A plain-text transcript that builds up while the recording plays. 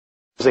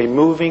is a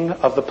moving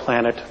of the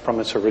planet from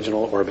its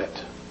original orbit.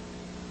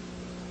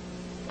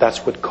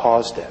 That's what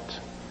caused it.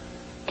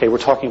 Okay, we're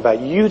talking about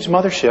huge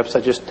motherships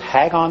that just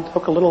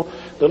hook a little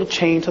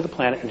chain to the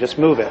planet and just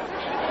move it.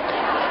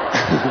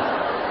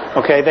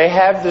 Okay, they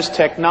have this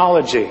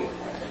technology,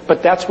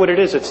 but that's what it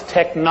is. It's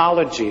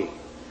technology.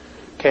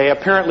 Okay,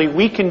 apparently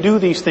we can do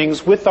these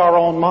things with our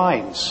own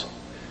minds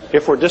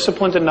if we're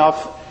disciplined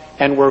enough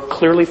and we're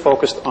clearly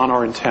focused on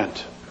our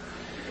intent.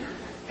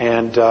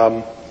 And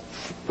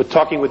with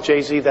talking with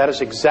Jay-Z, that is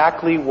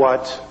exactly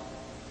what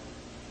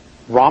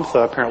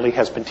Ramtha apparently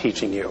has been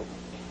teaching you.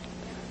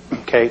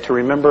 Okay, to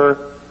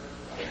remember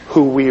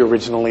who we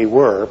originally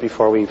were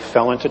before we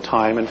fell into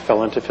time and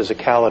fell into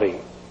physicality.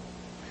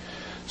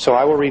 So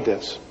I will read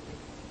this.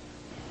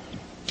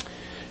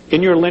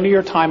 In your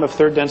linear time of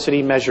third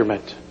density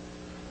measurement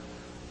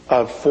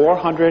of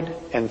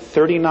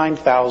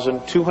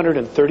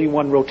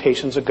 439,231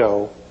 rotations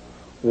ago,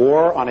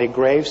 war on a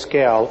grave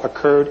scale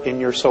occurred in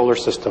your solar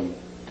system.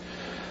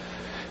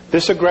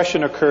 This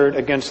aggression occurred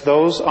against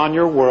those on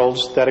your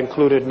worlds that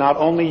included not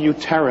only you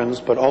Terrans,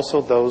 but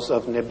also those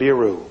of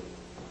Nibiru.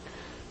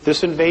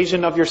 This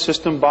invasion of your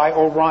system by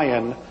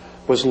Orion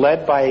was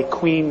led by a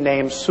queen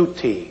named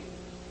Suti.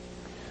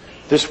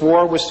 This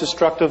war was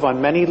destructive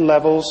on many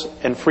levels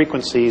and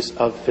frequencies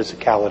of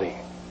physicality.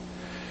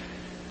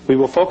 We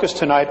will focus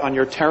tonight on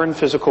your Terran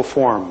physical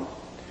form.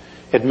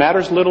 It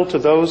matters little to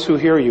those who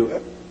hear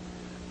you,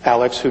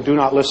 Alex, who do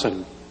not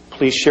listen.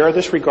 Please share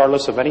this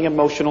regardless of any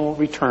emotional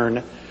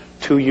return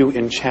to you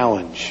in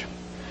challenge.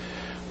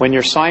 When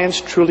your science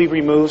truly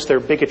removes their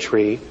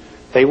bigotry,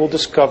 they will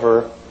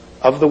discover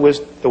of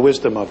the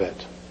wisdom of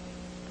it.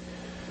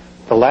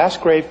 The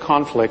last grave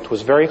conflict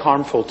was very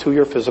harmful to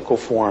your physical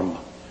form.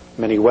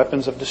 Many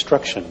weapons of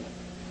destruction,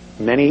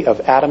 many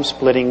of atom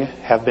splitting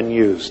have been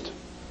used,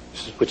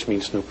 which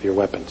means nuclear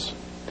weapons.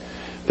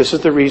 This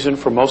is the reason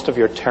for most of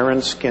your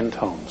Terran skin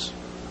tones.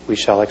 We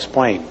shall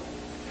explain.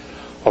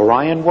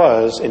 Orion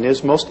was and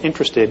is most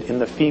interested in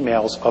the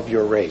females of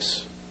your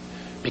race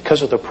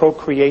because of the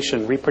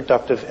procreation,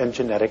 reproductive, and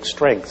genetic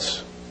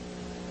strengths.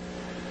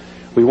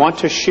 We want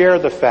to share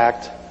the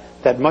fact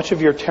that much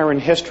of your Terran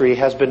history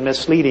has been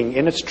misleading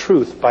in its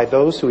truth by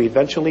those who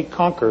eventually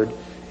conquered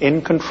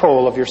in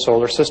control of your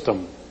solar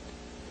system.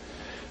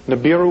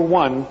 Nibiru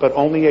won, but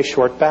only a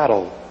short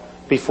battle,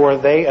 before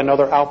they and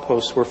other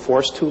outposts were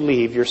forced to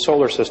leave your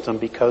solar system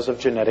because of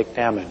genetic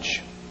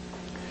damage.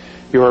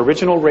 Your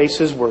original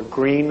races were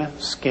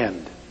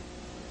green-skinned.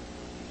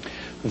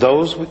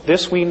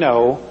 This we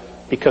know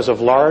because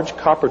of large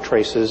copper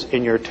traces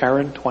in your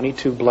Terran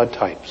 22 blood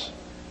types.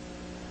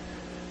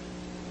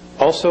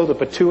 Also, the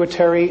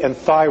pituitary and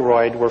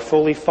thyroid were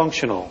fully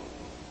functional.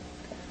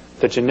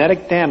 The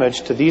genetic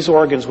damage to these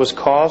organs was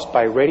caused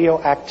by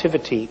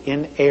radioactivity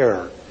in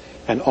air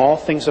and all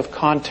things of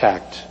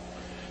contact.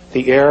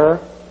 The air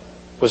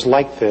was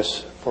like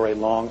this for a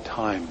long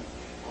time.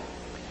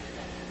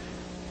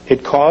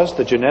 It caused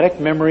the genetic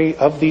memory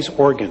of these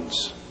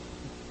organs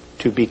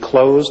to be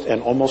closed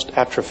and almost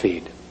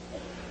atrophied.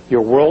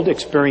 Your world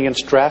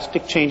experienced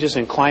drastic changes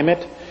in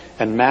climate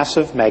and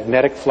massive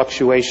magnetic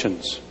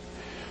fluctuations.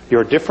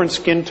 Your different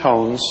skin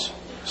tones,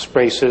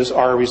 spaces,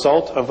 are a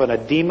result of an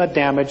edema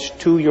damage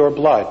to your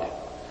blood.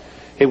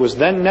 It was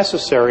then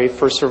necessary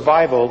for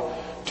survival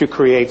to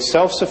create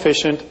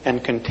self-sufficient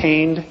and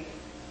contained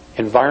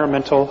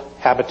environmental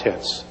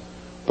habitats,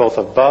 both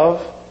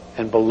above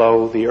and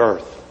below the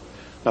earth.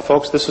 Now,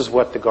 folks, this is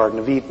what the Garden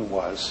of Eden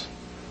was.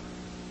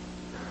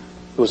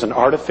 It was an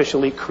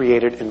artificially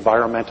created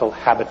environmental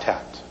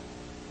habitat.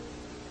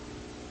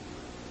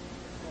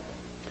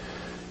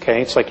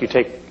 Okay, it's like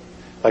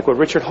like what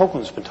Richard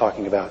Hoagland's been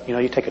talking about. You know,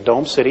 you take a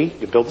dome city,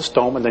 you build this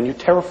dome, and then you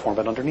terraform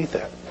it underneath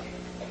it.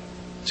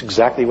 It's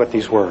exactly what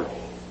these were.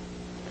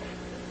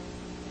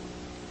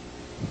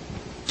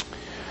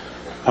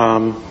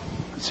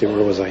 Let's see,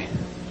 where was I?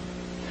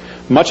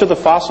 Much of the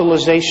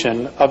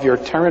fossilization of your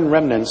Terran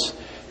remnants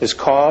is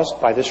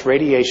caused by this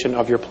radiation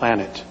of your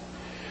planet.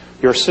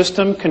 Your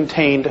system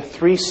contained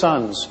 3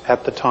 suns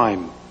at the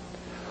time.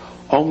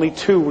 Only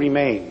 2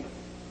 remain.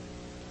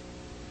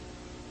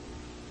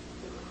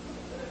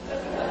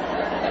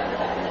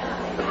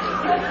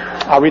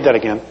 I'll read that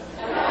again.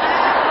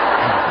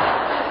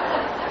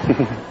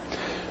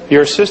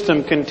 Your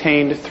system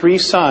contained 3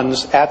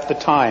 suns at the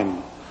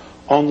time.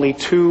 Only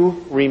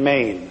 2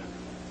 remain.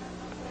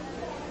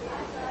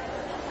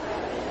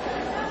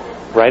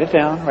 Write it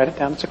down. Write it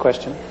down. It's a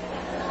question.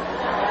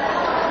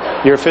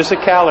 Your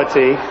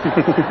physicality,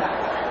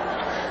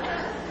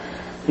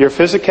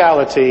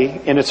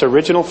 in its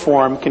original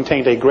form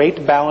contained a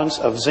great balance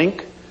of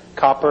zinc,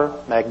 copper,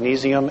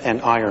 magnesium,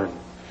 and iron.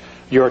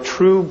 Your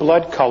true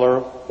blood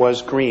color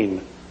was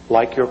green,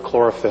 like your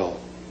chlorophyll.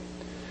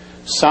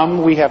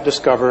 Some, we have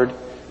discovered,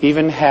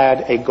 even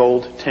had a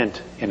gold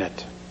tint in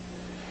it.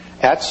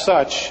 As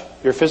such,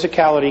 your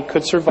physicality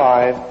could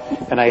survive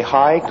in a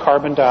high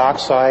carbon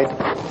dioxide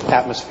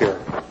atmosphere.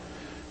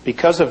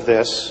 Because of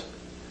this,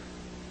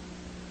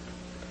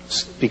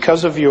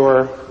 because of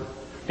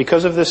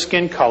this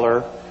skin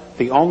color,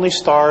 the only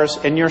stars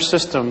in your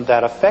system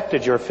that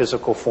affected your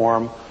physical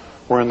form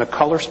were in the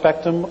color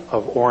spectrum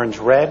of orange,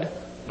 red,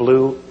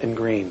 blue, and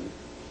green.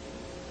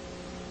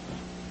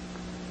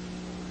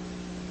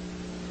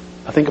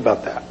 Now think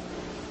about that.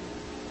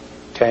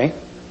 Okay?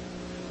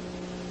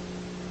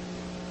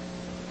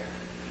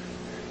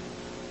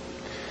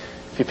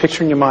 If you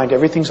picture in your mind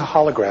everything's a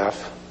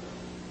holograph,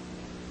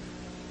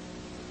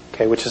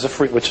 okay, which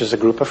is a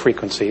group of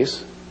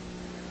frequencies.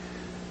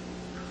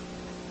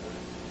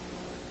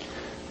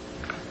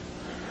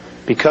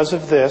 Because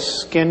of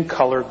this skin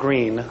color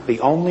green, the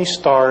only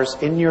stars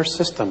in your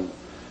system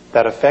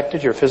that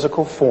affected your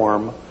physical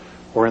form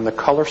were in the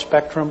color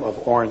spectrum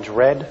of orange,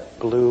 red,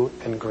 blue,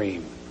 and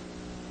green.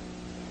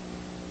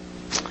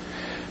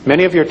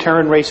 Many of your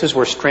Terran races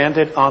were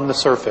stranded on the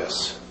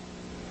surface.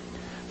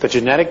 The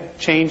genetic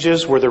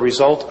changes were the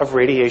result of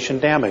radiation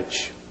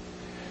damage.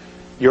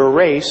 Your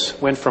race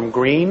went from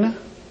green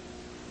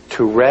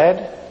to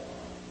red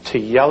to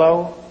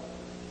yellow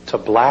to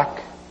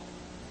black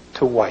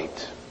to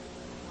white.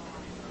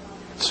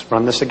 Let's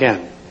run this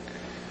again.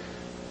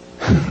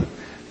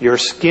 Your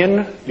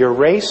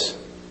race,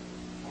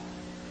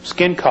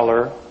 skin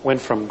color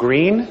went from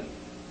green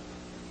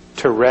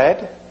to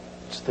red.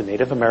 It's the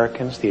Native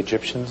Americans, the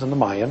Egyptians, and the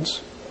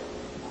Mayans.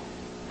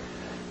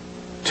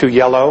 To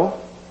yellow,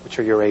 which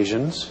are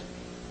Eurasians.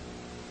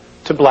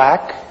 To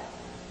black,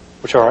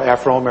 which are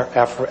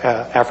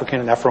African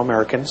and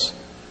Afro-Americans.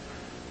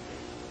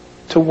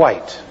 To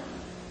white.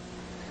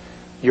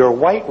 Your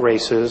white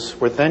races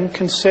were then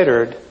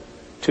considered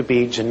to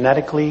be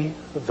genetically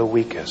the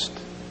weakest.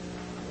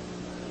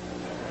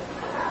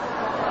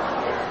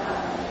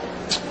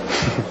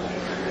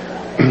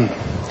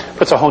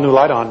 Puts a whole new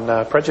light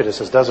on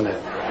prejudices, doesn't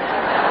it?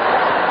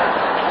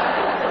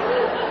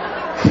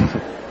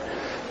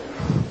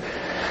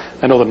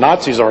 I know the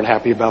Nazis aren't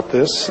happy about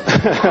this.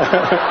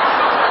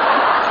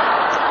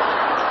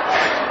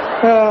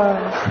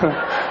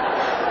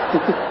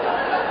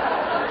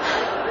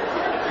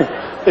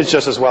 It's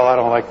just as well I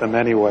don't like them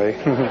anyway.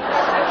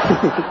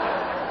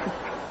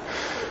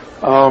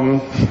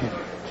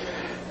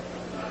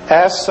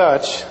 As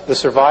such, the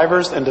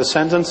survivors and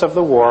descendants of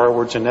the war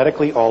were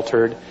genetically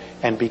altered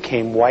and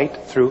became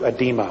white through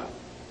edema.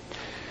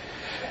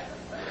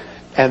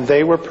 And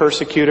they were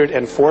persecuted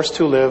and forced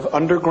to live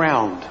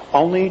underground,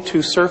 only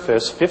to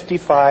surface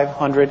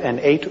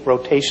 5,508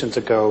 rotations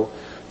ago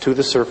to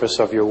the surface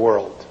of your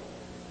world.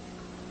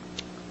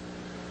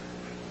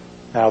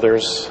 Now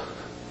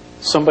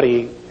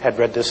somebody had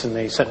read this and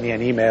they sent me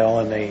an email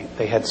and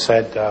they had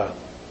said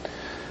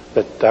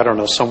that, I don't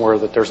know, somewhere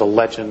that there's a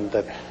legend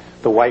that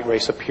the white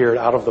race appeared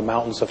out of the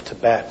mountains of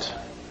Tibet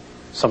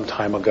some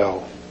time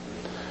ago.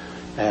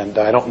 And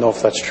I don't know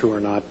if that's true or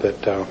not,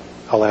 but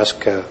I'll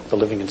ask the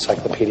Living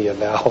Encyclopedia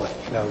now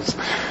if he knows.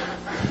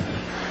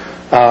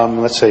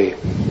 Let's see.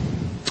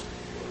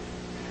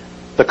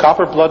 The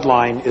copper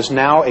bloodline is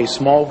now a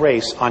small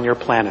race on your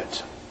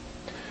planet,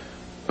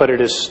 but it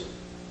is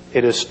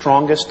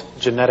strongest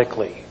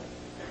genetically.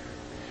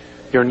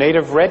 Your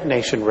native red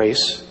nation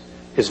race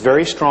is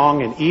very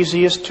strong and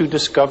easiest to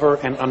discover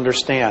and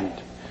understand.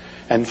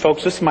 And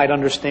folks, this might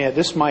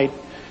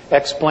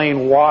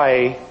explain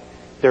why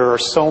there are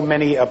so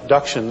many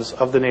abductions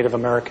of the Native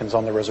Americans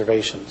on the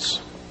reservations,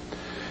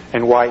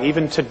 and why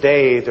even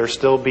today they're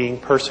still being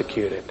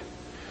persecuted.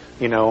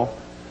 You know,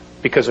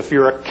 because if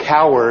you're a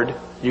coward,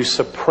 you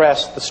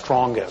suppress the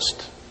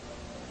strongest.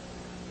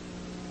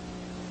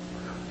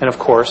 And of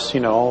course,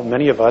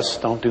 many of us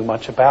don't do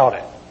much about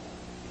it.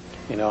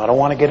 I don't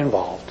want to get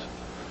involved.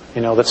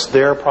 That's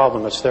their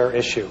problem. It's their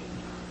issue.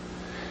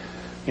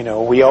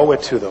 We owe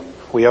it to them.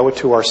 We owe it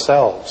to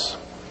ourselves.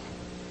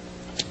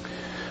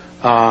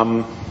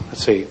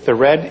 Let's see. The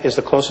red is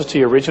the closest to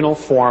your original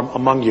form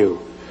among you.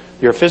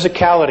 Your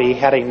physicality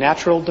had a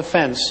natural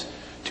defense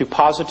to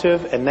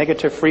positive and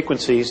negative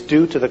frequencies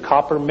due to the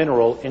copper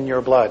mineral in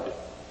your blood.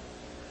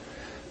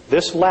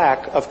 This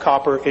lack of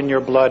copper in your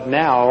blood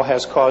now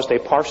has caused a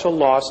partial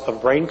loss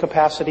of brain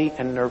capacity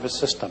and nervous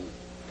system.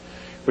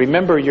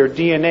 Remember, your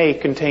DNA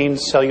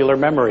contains cellular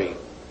memory.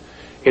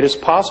 It is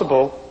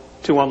possible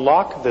to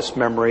unlock this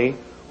memory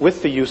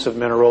with the use of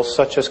minerals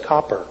such as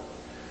copper.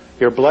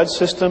 Your blood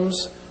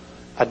systems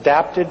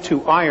adapted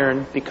to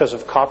iron because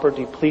of copper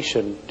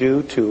depletion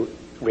due to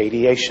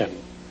radiation.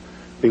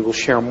 We will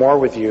share more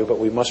with you, but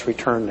we must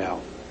return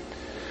now.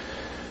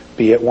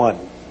 Be at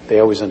one. They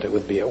always end it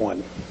with be at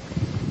one.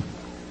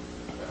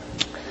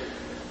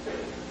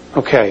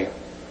 Okay.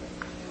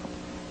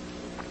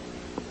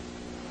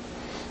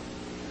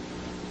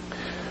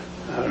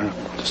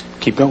 Just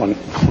keep going.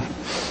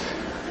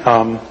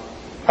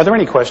 Are there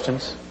any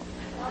questions?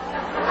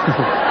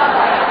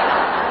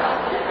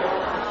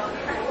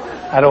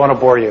 I don't want to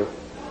bore you.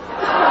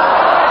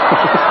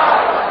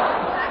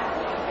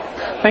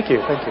 Thank you.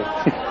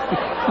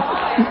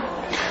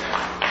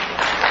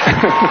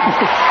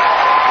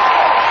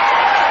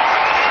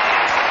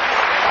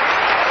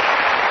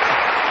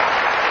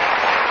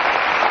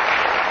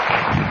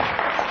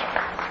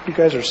 You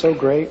guys are so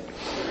great.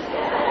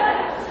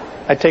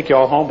 I'd take you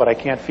all home, but I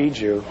can't feed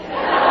you.